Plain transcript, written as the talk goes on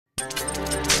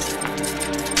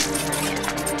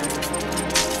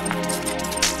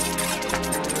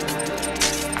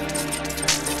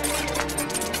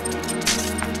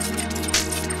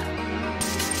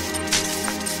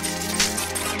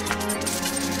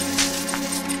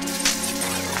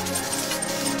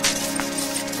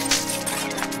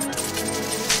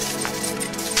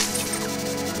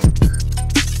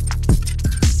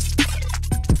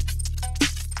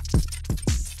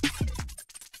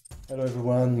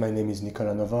everyone. My name is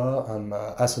Nicolas Nova. I'm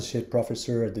an associate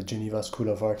professor at the Geneva School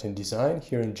of Art and Design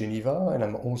here in Geneva, and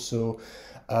I'm also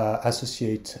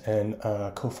associate and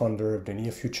co-founder of the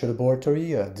Near Future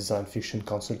Laboratory, a design fiction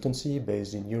consultancy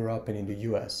based in Europe and in the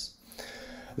US.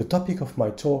 The topic of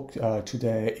my talk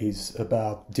today is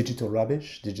about digital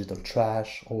rubbish, digital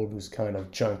trash, all those kind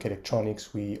of junk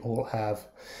electronics we all have,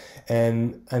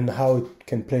 and how it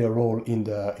can play a role in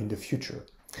the future.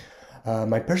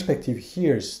 My perspective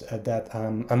here is that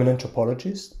I'm an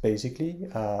anthropologist, basically,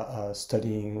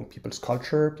 studying people's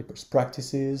culture, people's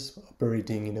practices,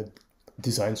 operating in a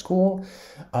design school,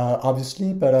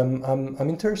 obviously, but I'm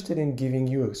interested in giving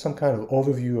you some kind of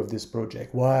overview of this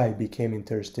project, why I became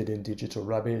interested in digital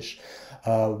rubbish,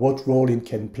 what role it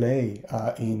can play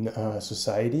in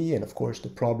society, and of course the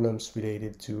problems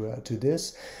related to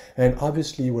this. And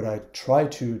obviously what I try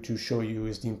to show you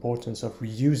is the importance of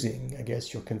reusing. I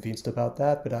guess you're convinced about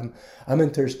that, but I'm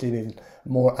interested in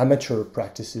more amateur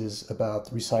practices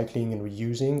about recycling and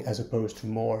reusing as opposed to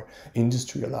more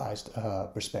industrialized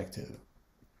perspective.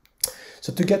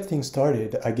 So to get things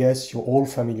started, I guess you're all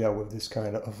familiar with this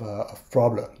kind of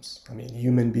problems. I mean,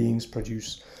 human beings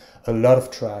produce a lot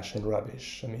of trash and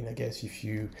rubbish. I mean, I guess if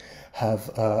you have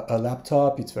a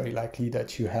laptop, it's very likely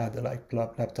that you had a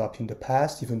laptop in the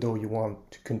past, even though you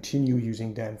want to continue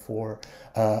using them for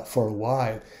a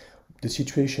while. The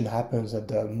situation happens at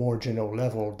the more general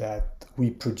level that we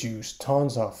produce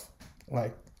tons of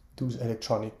those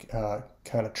electronic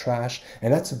kind of trash,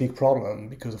 and that's a big problem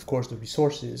because, of course, the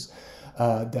resources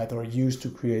that are used to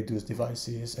create those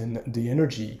devices and the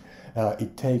energy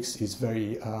it takes is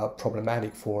very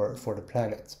problematic for the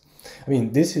planet. I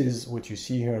mean, this is what you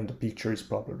see here in the picture is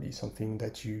probably something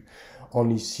that you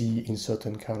only see in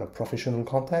certain kind of professional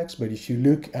contexts. But if you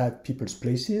look at people's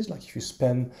places, like if you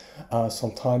spend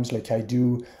sometimes like I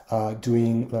do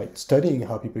studying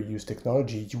how people use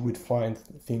technology, you would find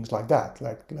things like that,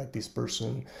 like this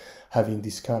person having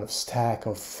this kind of stack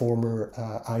of former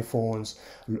iPhones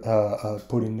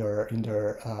put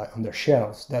on their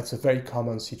shelves. That's a very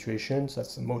common situation. So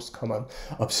that's the most common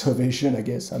observation, I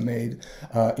guess, I made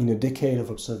in a decade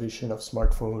of observation of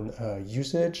smartphone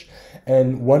usage.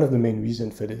 And one of the main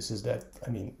reasons for this is that, I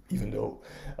mean, even though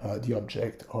the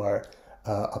objects are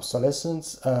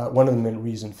obsolescence, one of the main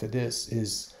reasons for this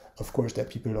is, of course, that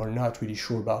people are not really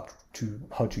sure about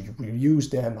how to reuse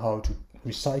them, how to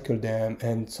recycle them,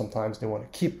 and sometimes they want to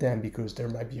keep them because there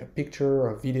might be a picture or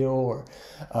a video or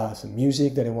some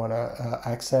music that they want to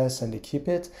access, and they keep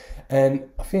it. And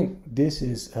I think this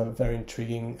is a very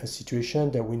intriguing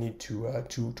situation that we need to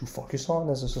focus on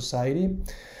as a society.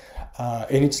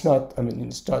 And it's not, I mean,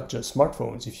 it's not just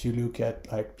smartphones. If you look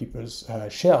at like people's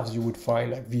shelves, you would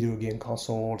find like video game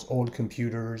consoles, old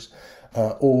computers,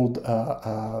 old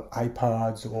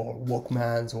iPods or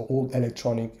Walkmans or old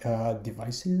electronic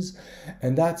devices.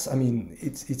 And that's, I mean,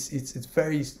 it's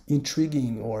very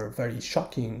intriguing or very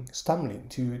shocking, stumbling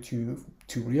to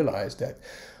realize that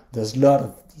there's a lot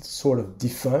of sort of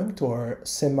defunct or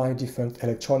semi-defunct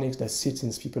electronics that sits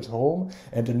in people's home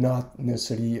and they're not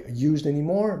necessarily used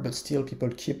anymore, but still people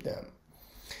keep them.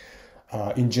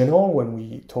 In general, when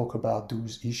we talk about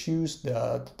those issues,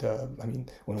 I mean,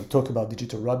 when we talk about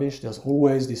digital rubbish, there's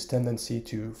always this tendency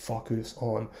to focus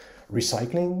on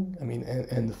recycling. I mean,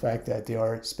 and the fact that there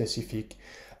are specific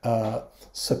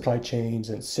supply chains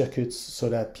and circuits so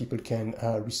that people can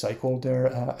recycle their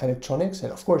electronics,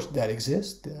 and of course that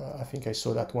exists. I think I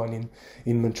saw that one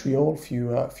in Montreal a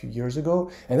few years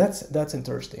ago, and that's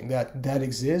interesting that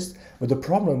exists. But the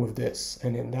problem with this,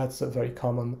 and that's a very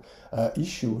common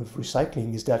issue with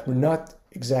recycling, is that we're not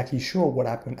exactly sure what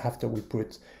happened after we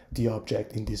put the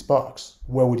object in this box.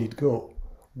 Where would it go?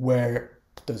 Where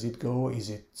does it go? Is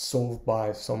it solved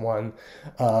by someone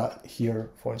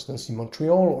here, for instance, in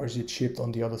Montreal, or is it shipped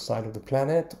on the other side of the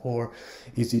planet, or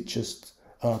is it just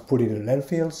put in a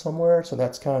landfill somewhere? So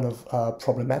that's kind of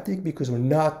problematic because we're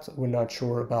not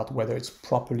sure about whether it's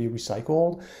properly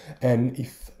recycled, and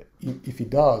if it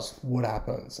does, what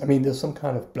happens? I mean, there's some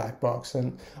kind of black box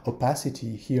and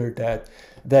opacity here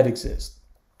that exists.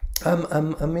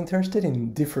 I'm interested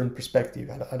in different perspective.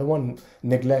 I don't want to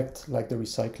neglect like the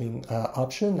recycling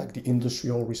option, like the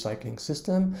industrial recycling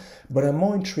system, but I'm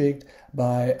more intrigued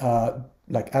by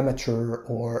like amateur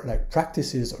or like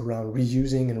practices around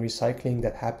reusing and recycling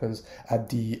that happens at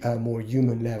the more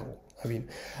human level. I mean,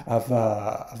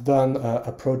 I've done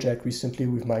a project recently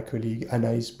with my colleague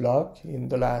Anaïs Bloch. In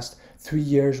the last 3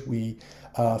 years, we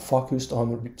focused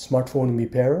on smartphone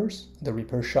repairers, the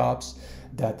repair shops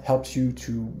that helps you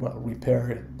to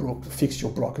repair, fix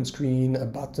your broken screen, a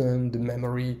button, the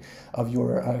memory of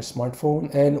your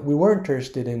smartphone. And we were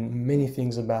interested in many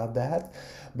things about that.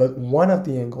 But one of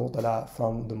the angles that I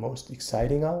found the most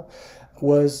exciting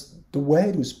was the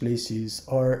way those places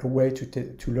are a way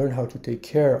to learn how to take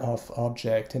care of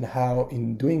objects, and how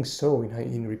in doing so,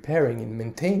 in repairing and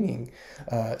maintaining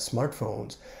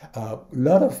smartphones, a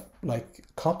lot of like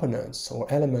components or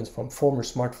elements from former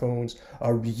smartphones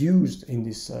are reused in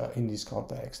this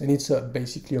context. And it's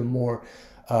basically a more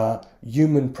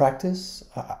human practice.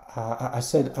 I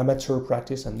said amateur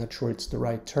practice. I'm not sure it's the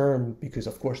right term, because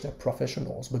of course they're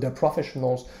professionals, but they're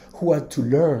professionals who had to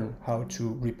learn how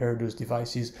to repair those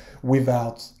devices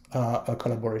without a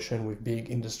collaboration with big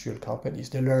industrial companies.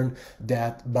 They learn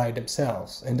that by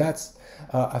themselves. And that's,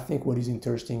 I think, what is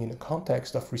interesting in the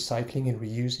context of recycling and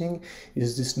reusing,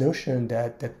 is this notion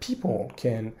that people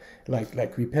can,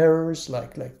 like repairers,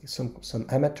 like some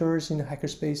amateurs in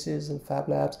hackerspaces and fab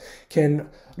labs, can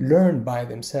learn by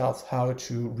themselves how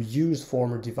to reuse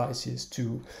former devices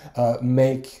to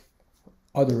make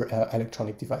other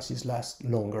electronic devices last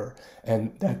longer.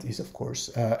 And that is, of course,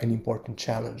 an important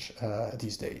challenge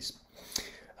these days.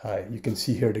 You can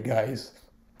see here the guys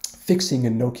fixing a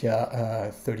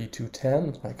Nokia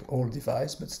 3210, like old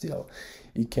device, but still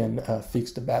it can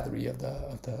fix the battery of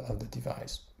the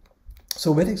device.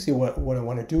 So basically what I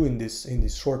want to do in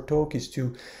this short talk is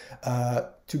to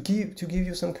give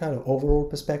you some kind of overall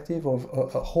perspective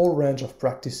of a whole range of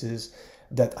practices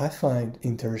that I find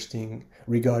interesting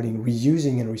regarding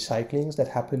reusing and recycling that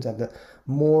happens at the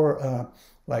more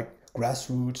like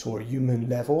grassroots or human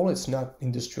level. It's not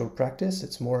industrial practice.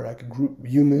 It's more like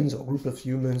humans or group of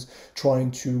humans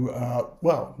trying to,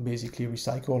 basically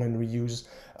recycle and reuse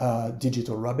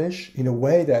digital rubbish in a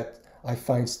way that I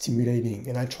find stimulating.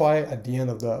 And I try at the end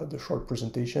of the short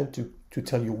presentation to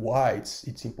tell you why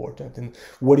it's important and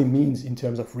what it means in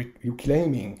terms of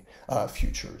reclaiming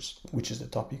futures, which is the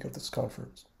topic of this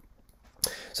conference.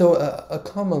 So a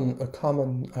common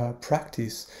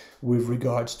practice with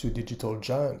regards to digital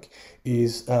junk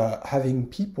is having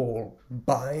people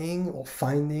buying or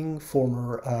finding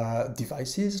former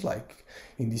devices, like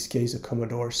in this case a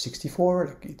Commodore 64.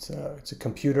 Like it's a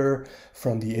computer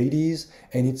from the 80s,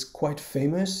 and it's quite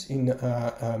famous in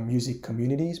music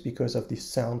communities because of this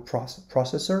sound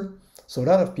processor. So a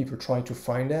lot of people try to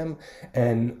find them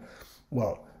and,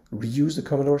 well, reuse the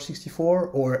Commodore 64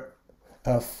 or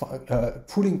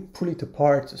pull it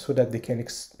apart so that they can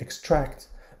extract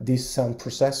this sound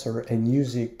processor and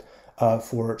use it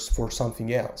for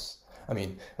something else. I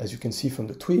mean, as you can see from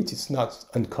the tweet, it's not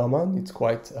uncommon. It's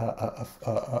quite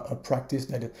a practice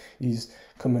that is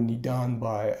commonly done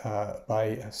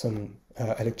by some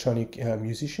electronic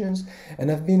musicians.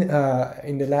 And I've been,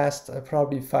 in the last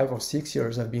probably 5 or 6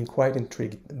 years, I've been quite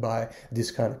intrigued by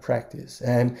this kind of practice.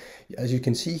 And as you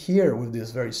can see here with this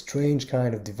very strange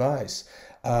kind of device,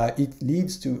 it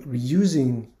leads to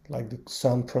reusing, like the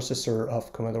sound processor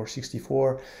of Commodore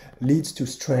 64 leads to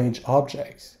strange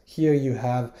objects. Here you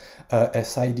have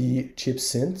SID chip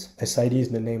synth. SID is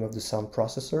the name of the sound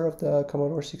processor of the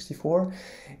Commodore 64.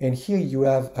 And here you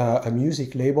have a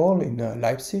music label in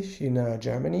Leipzig in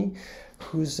Germany,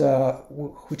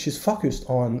 which is focused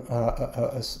on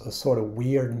a sort of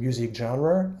weird music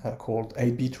genre called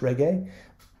 8-beat reggae,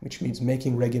 which means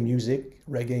making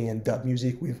reggae and dub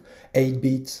music with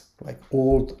 8-bit, like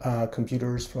old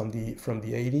computers from the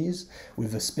 80s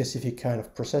with a specific kind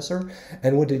of processor.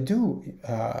 And what they do,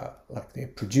 like they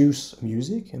produce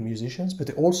music and musicians, but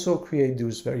they also create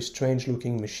those very strange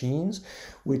looking machines,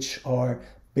 which are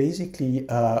basically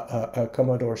a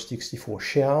Commodore 64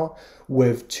 shell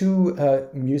with two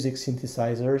music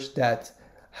synthesizers that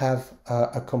have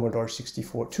two Commodore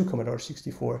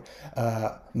 64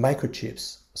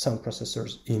 microchips, sound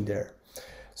processors in there.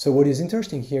 So what is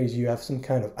interesting here is you have some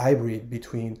kind of hybrid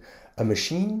between a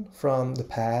machine from the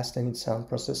past and its sound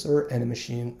processor and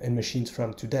machines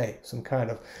from today, some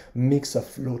kind of mix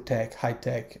of low-tech,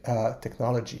 high-tech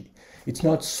technology. It's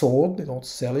not sold, they don't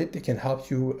sell it, they can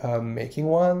help you making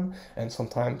one, and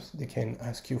sometimes they can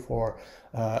ask you for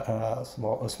a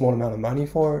small amount of money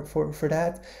for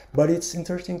that. But it's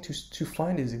interesting to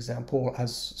find this example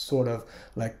as sort of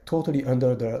like totally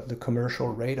under the commercial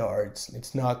radar.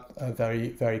 It's not very,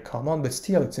 very common, but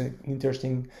still it's an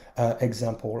interesting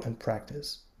example and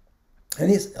practice.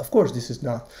 And of course, this is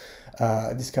not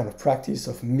this kind of practice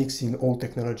of mixing old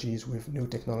technologies with new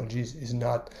technologies is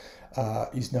not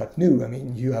new. I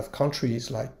mean, you have countries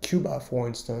like Cuba, for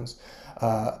instance.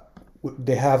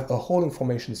 They have a whole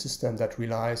information system that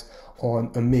relies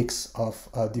on a mix of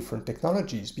different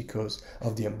technologies because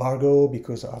of the embargo,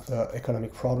 because of the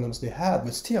economic problems they had,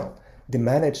 but still they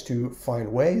managed to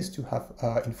find ways to have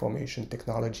information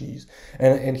technologies.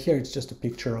 And here it's just a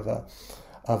picture of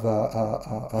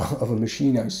a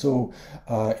machine I saw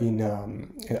at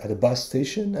a bus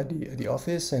station at the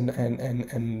office,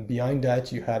 and behind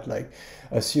that you had like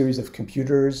a series of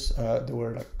computers. There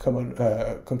were like common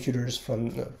computers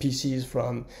from PCs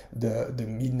from the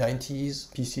mid 90s,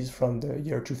 PCs from the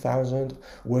year 2000,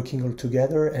 working all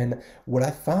together. And what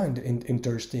I found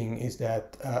interesting is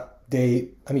that they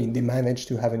managed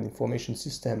to have an information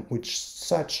system which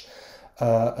such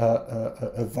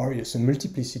a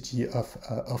multiplicity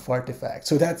of artifacts.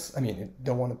 So that's, I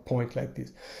don't want to point like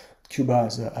this Cuba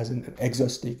as an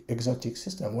exotic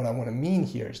system. What I want to mean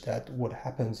here is that what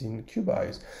happens in Cuba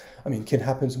is, can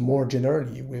happen more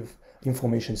generally with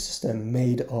information system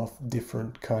made of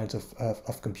different kinds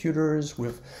of computers,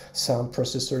 with sound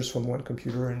processors from one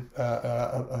computer and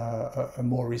a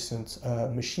more recent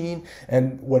machine.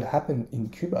 And what happened in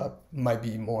Cuba might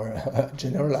be more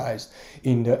generalized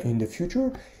in the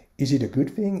future. Is it a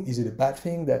good thing? Is it a bad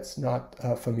thing? That's not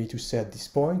for me to say at this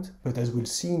point, but as we'll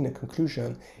see in the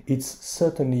conclusion, it's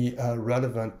certainly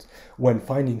relevant when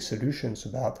finding solutions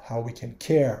about how we can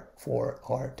care for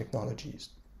our technologies.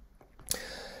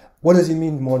 What does it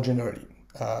mean more generally?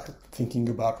 Thinking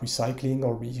about recycling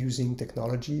or reusing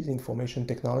technologies, information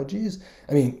technologies.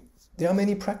 There are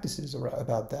many practices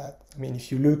about that.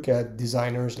 If you look at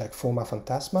designers like Forma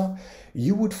Fantasma,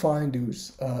 you would find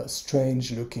those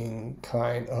strange looking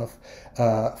kind of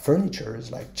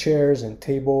furnitures like chairs and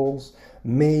tables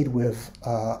made with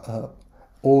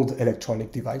old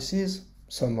electronic devices.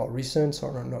 Some are recent,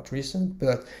 some are not recent,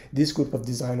 but this group of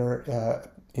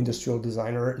industrial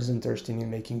designer is interested in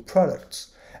making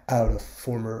products out of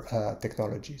former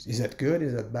technologies. Is that good?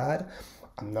 Is that bad?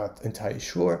 I'm not entirely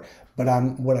sure, but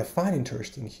what I find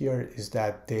interesting here is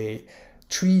that they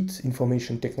treat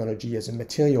information technology as a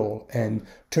material and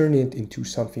turn it into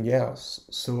something else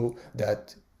so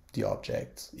that the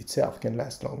object itself can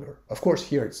last longer. Of course,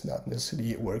 here it's not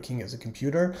necessarily working as a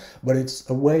computer, but it's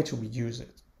a way to reuse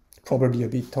it. Probably a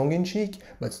bit tongue-in-cheek,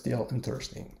 but still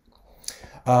interesting.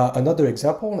 Another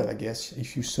example, and I guess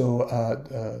if you saw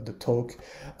the talk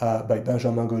by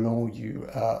Benjamin Gollon, you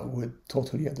would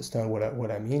totally understand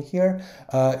what I mean here.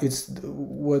 It's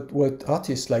what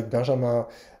artists like Benjamin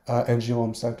and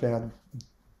Jérôme Sinclair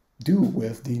do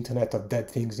with the Internet of Dead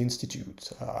Things Institute.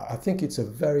 I think it's a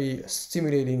very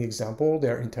stimulating example,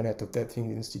 their Internet of Dead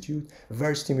Things Institute, a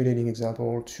very stimulating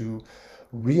example to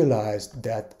realize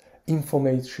that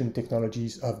information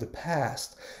technologies of the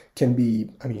past can be,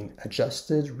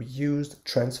 adjusted, reused,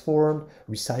 transformed,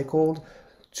 recycled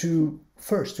to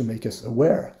make us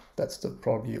aware. That's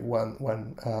probably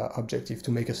one objective,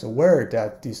 to make us aware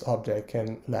that this object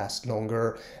can last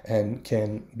longer and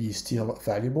can be still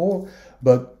valuable.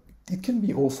 But it can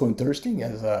be also interesting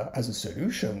as a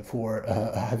solution for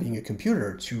having a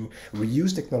computer to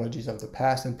reuse technologies of the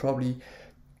past and probably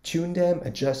tune them,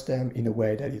 adjust them in a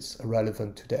way that is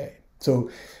relevant today.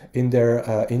 So in their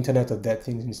Internet of Dead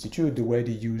Things Institute, the way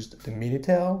they used the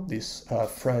Minitel, this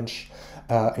French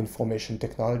information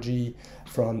technology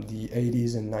from the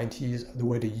 80s and 90s, the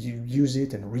way they use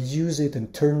it and reuse it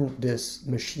and turn this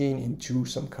machine into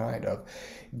some kind of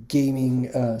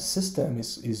gaming system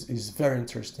is very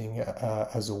interesting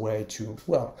as a way to,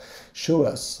 show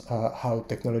us how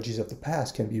technologies of the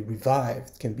past can be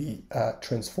revived, can be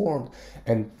transformed,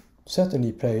 and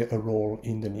certainly play a role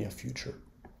in the near future.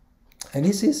 And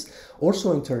this is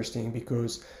also interesting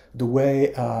because the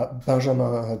way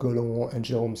Benjamin Gollon and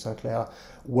Jérôme Sinclair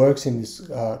works in this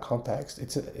context,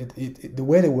 the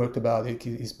way they worked about it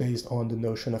is based on the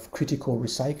notion of critical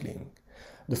recycling.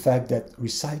 The fact that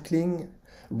recycling,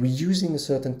 reusing a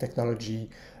certain technology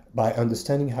by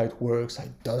understanding how it works, how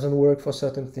it doesn't work for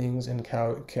certain things, and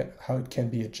how it can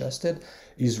be adjusted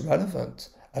is relevant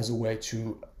as a way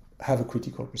to have a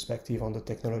critical perspective on the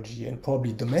technology and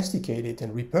probably domesticate it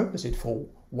and repurpose it for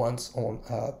one's own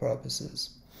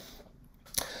purposes.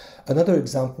 Another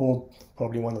example,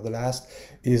 probably one of the last,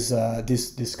 is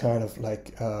this kind of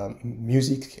like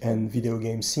music and video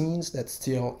game scenes that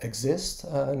still exist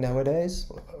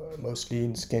nowadays, mostly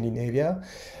in Scandinavia,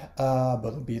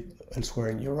 but a bit elsewhere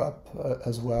in Europe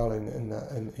as well,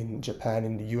 in Japan,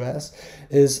 in the US,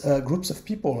 is groups of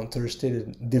people interested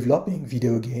in developing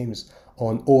video games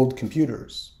on old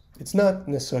computers. It's not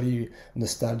necessarily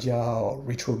nostalgia or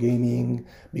retro gaming,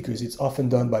 because it's often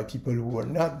done by people who were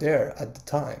not there at the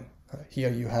time.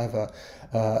 Here you have a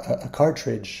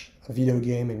cartridge, a video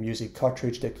game and music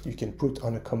cartridge that you can put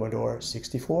on a Commodore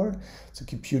 64. It's a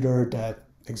computer that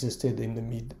existed in the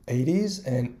mid-80s,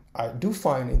 and I do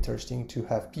find interesting to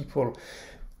have people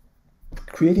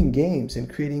creating games and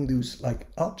creating those like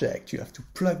objects. You have to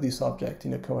plug this object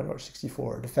in a Commodore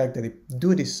 64. The fact that they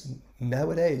do this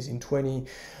nowadays in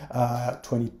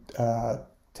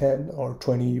 2010 or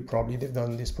 20, probably they've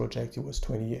done this project, it was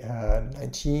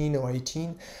 2019 or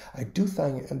 18. I do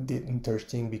find it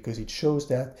interesting because it shows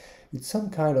that it's some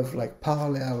kind of like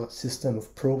parallel system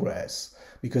of progress,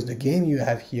 because the game you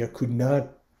have here could not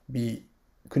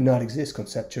exist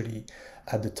conceptually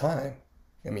at the time.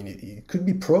 I mean, it could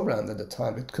be programmed at the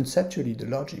time, but conceptually, the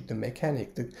logic, the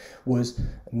mechanic, was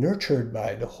nurtured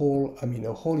by the whole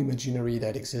imaginary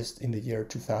that exists in the year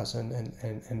 2000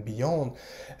 and beyond.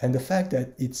 And the fact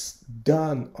that it's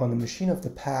done on a machine of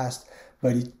the past,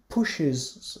 but it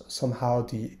pushes somehow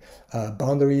the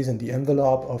boundaries and the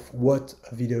envelope of what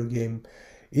a video game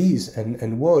is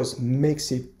and was,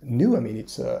 makes it new. I mean,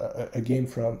 it's a game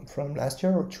from last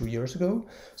year or 2 years ago,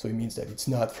 so it means that it's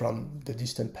not from the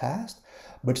distant past,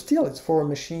 but still it's for a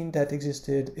machine that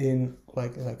existed in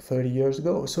like 30 years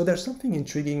ago. So there's something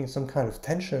intriguing, some kind of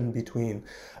tension between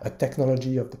a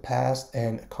technology of the past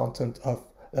and content of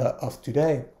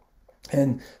today.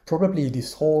 And probably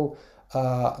this whole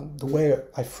the way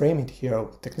I frame it here,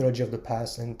 technology of the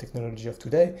past and technology of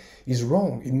today, is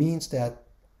wrong. It means that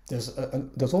there's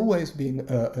always been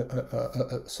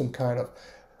some kind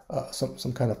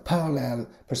of parallel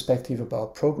perspective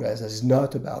about progress that is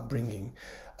not about bringing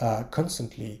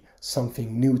constantly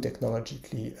something new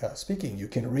technologically speaking. You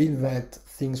can reinvent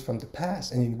things from the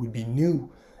past and it will be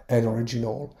new and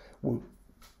original,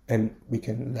 and we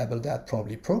can label that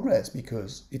probably progress,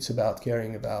 because it's about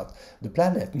caring about the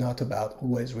planet, not about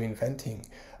always reinventing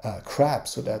crap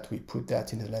so that we put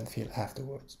that in the landfill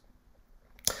afterwards.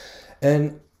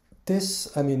 And this,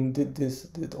 I mean,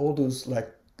 all those like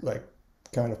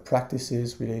kind of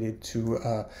practices related to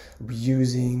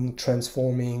reusing,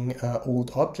 transforming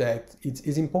old objects,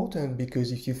 is important,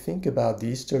 because if you think about the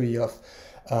history of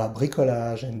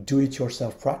bricolage and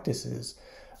do-it-yourself practices,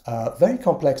 very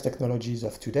complex technologies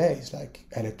of today, like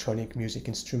electronic music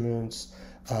instruments,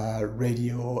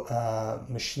 radio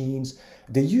machines,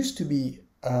 they used to be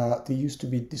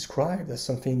described as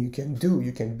something you can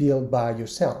build by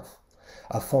yourself.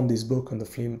 I found this book on the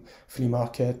flea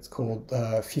market called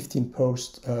 15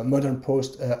 Modern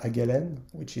Post Agelen,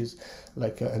 which is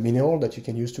like a mineral that you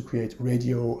can use to create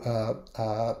radio,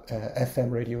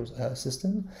 FM radio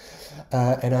system.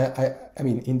 And I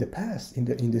mean, in the past, in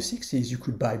the 60s, you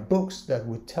could buy books that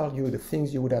would tell you the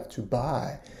things you would have to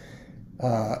buy.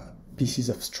 Pieces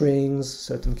of strings,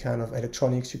 certain kind of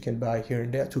electronics you can buy here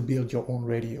and there to build your own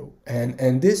radio.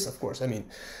 And this, of course, I mean,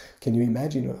 can you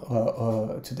imagine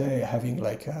today having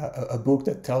like a book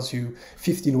that tells you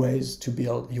 15 ways to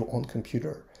build your own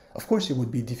computer? Of course, it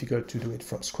would be difficult to do it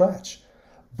from scratch,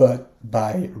 but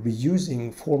by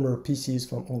reusing former pieces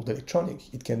from old electronics,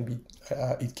 it can be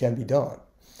done.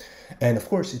 And of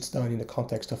course, it's done in the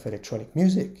context of electronic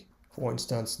music. For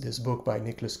instance, this book by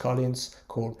Nicolas Collins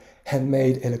called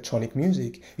Handmade Electronic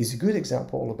Music is a good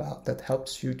example about that,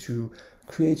 helps you to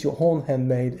create your own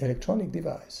handmade electronic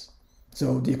device.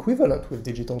 So the equivalent with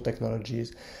digital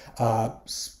technologies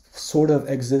sort of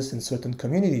exists in certain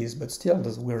communities, but still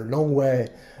we're a long way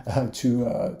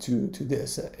to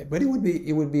this. But it would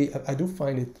be I do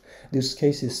find this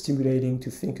case is stimulating to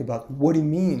think about what it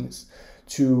means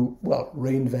to, well,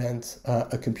 reinvent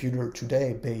a computer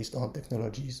today based on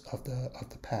technologies of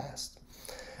the past.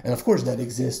 And of course that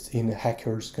exists in the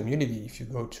hackers community. If you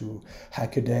go to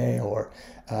Hackaday or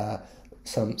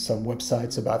some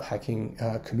websites about hacking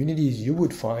communities, you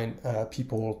would find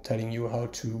people telling you how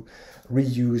to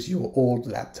reuse your old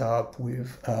laptop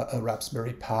with a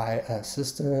Raspberry Pi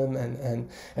system,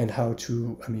 and how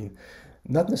to, I mean,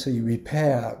 not necessarily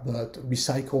repair, but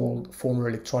recycle former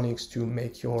electronics to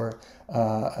make your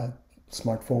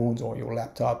smartphones or your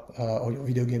laptop or your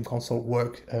video game console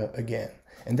work again.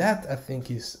 And that, I think,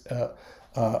 is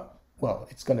well,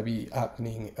 it's going to be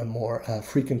happening more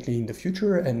frequently in the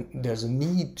future, and there's a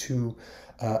need to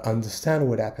understand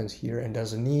what happens here, and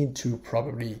there's a need to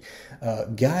probably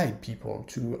guide people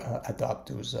to adopt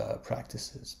those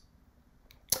practices.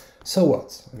 So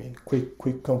what? I mean,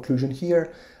 quick conclusion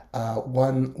here.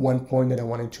 One point that I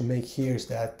wanted to make here is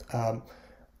that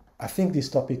I think this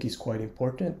topic is quite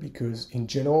important, because in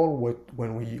general,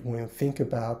 when we think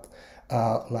about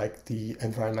like the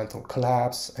environmental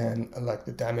collapse and like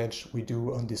the damage we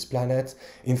do on this planet.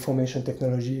 Information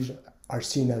technologies are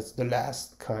seen as the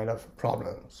last kind of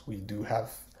problems. We do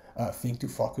have things to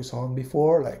focus on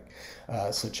before, like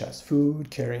such as food,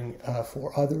 caring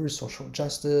for others, social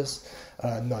justice,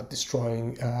 not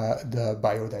destroying the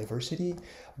biodiversity.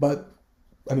 But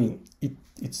I mean,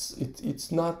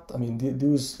 it's not. I mean,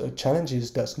 those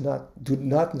challenges do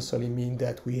not necessarily mean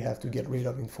that we have to get rid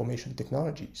of information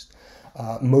technologies,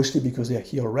 mostly because they're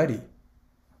here already.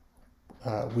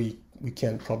 We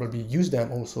can probably use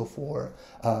them also for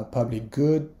public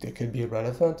good. They can be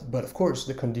relevant, but of course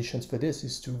the conditions for this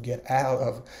is to get out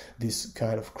of this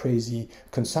kind of crazy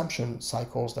consumption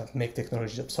cycles that make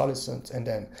technologies obsolescent, and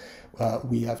then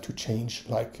we have to change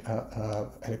like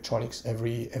electronics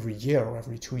every year or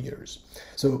every 2 years.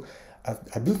 So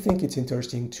I do think it's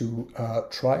interesting to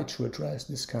try to address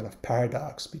this kind of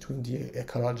paradox between the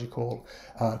ecological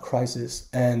crisis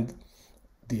and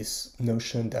this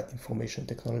notion that information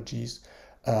technologies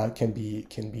can be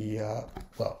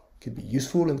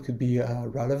useful and could be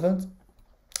relevant.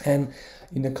 And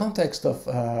in the context of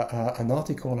an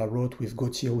article I wrote with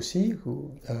Gauthier aussi,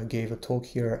 who gave a talk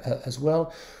here as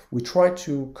well, we tried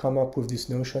to come up with this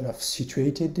notion of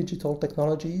situated digital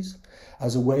technologies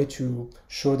as a way to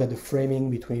show that the framing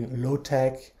between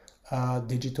low-tech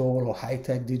digital or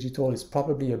high-tech digital is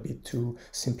probably a bit too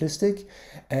simplistic.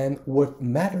 And what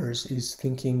matters is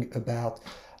thinking about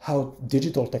how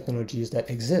digital technologies that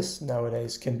exist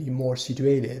nowadays can be more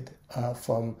situated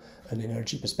from an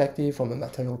energy perspective, from a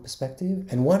material perspective.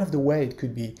 And one of the ways it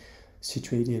could be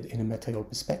situated in a material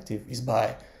perspective is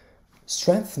by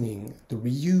strengthening the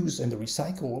reuse and the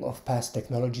recycle of past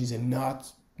technologies and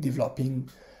not developing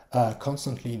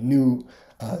constantly new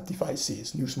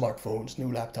devices, new smartphones,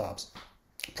 new laptops.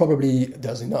 Probably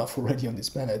there's enough already on this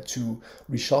planet to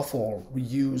reshuffle,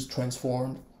 reuse,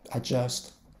 transform,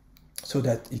 adjust, so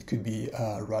that it could be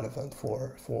relevant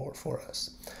for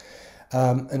us.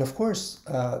 And of course,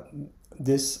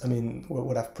 this, I mean,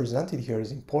 what I've presented here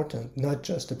is important, not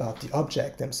just about the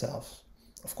object themselves.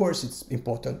 Of course, it's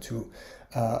important to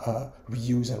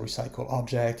reuse and recycle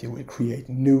objects. It will create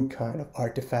new kind of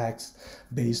artifacts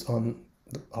based on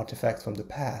the artifacts from the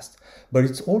past. But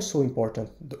it's also important,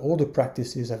 all the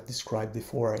practices I've described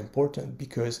before are important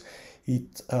because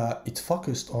it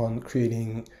focused on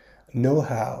creating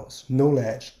know-hows,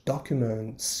 knowledge,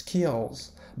 documents,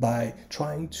 skills by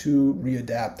trying to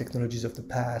readapt technologies of the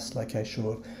past, like I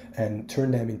showed, and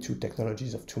turn them into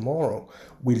technologies of tomorrow.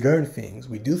 We learn things,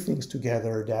 we do things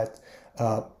together that,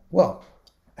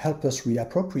 help us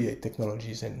reappropriate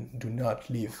technologies and do not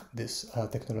leave these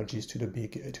technologies to the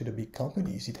big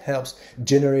companies. It helps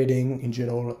generating, in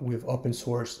general, with open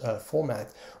source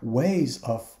format, ways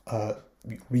of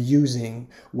reusing,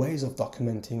 ways of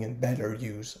documenting and better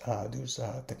use those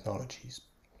technologies.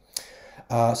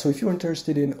 So if you're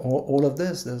interested in all of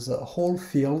this, there's a whole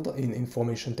field in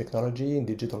information technology, in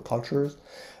digital cultures,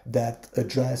 that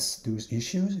address those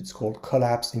issues. It's called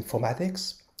collapse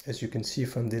informatics. As you can see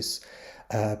from this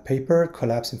paper,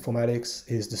 collapse informatics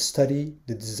is the study,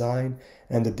 the design,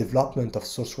 and the development of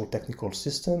social technical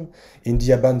system in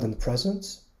the abundant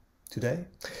present today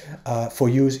for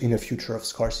use in a future of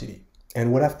scarcity.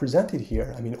 And what I've presented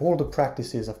here, I mean, all the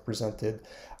practices I've presented,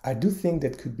 I do think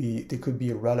that they could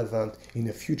be relevant in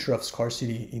a future of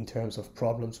scarcity in terms of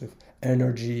problems with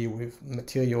energy, with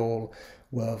material,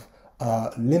 with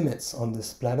limits on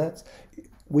this planet.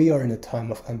 We are in a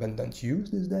time of abundant use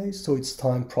these days, so it's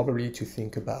time probably to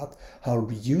think about how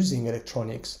reusing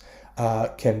electronics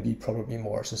can be probably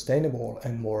more sustainable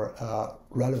and more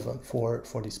relevant for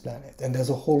this planet. And there's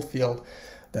a whole field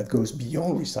that goes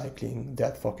beyond recycling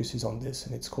that focuses on this,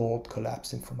 and it's called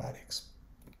collapse informatics.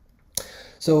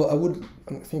 So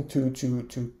I think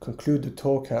to conclude the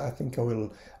talk, I think I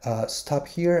will stop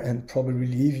here and probably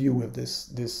leave you with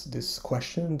this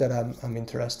question that I'm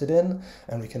interested in,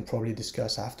 and we can probably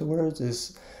discuss afterwards,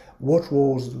 is what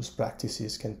roles those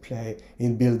practices can play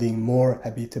in building more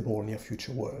habitable near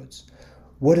future worlds.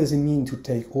 What does it mean to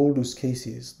take all those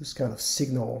cases, those kind of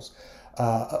signals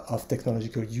of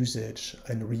technological usage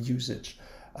and reusage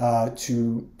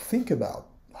to think about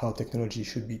how technology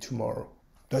should be tomorrow?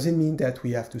 Does it mean that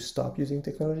we have to stop using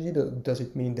technology? Does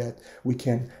it mean that we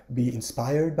can be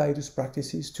inspired by those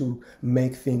practices to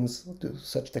make things,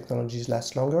 such technologies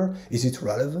last longer? Is it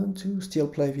relevant to still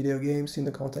play video games in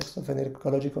the context of an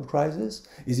ecological crisis?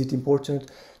 Is it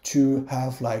important to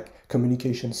have like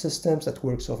communication systems that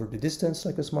works over the distance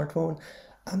like a smartphone?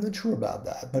 I'm not sure about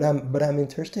that, but I'm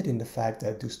interested in the fact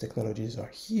that those technologies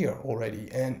are here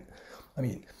already. And I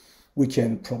mean, We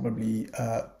can probably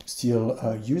still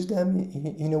use them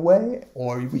in a way,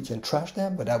 or we can trash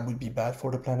them, but that would be bad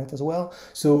for the planet as well.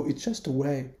 So it's just a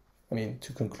way, I mean,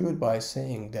 to conclude by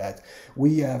saying that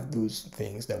we have those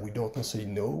things that we don't necessarily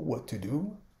know what to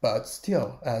do, but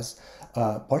still, as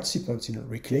participants in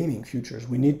reclaiming futures,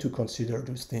 we need to consider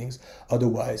those things.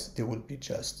 Otherwise, they will be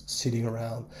just sitting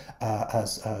around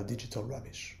as digital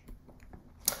rubbish.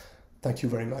 Thank you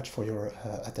very much for your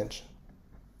attention.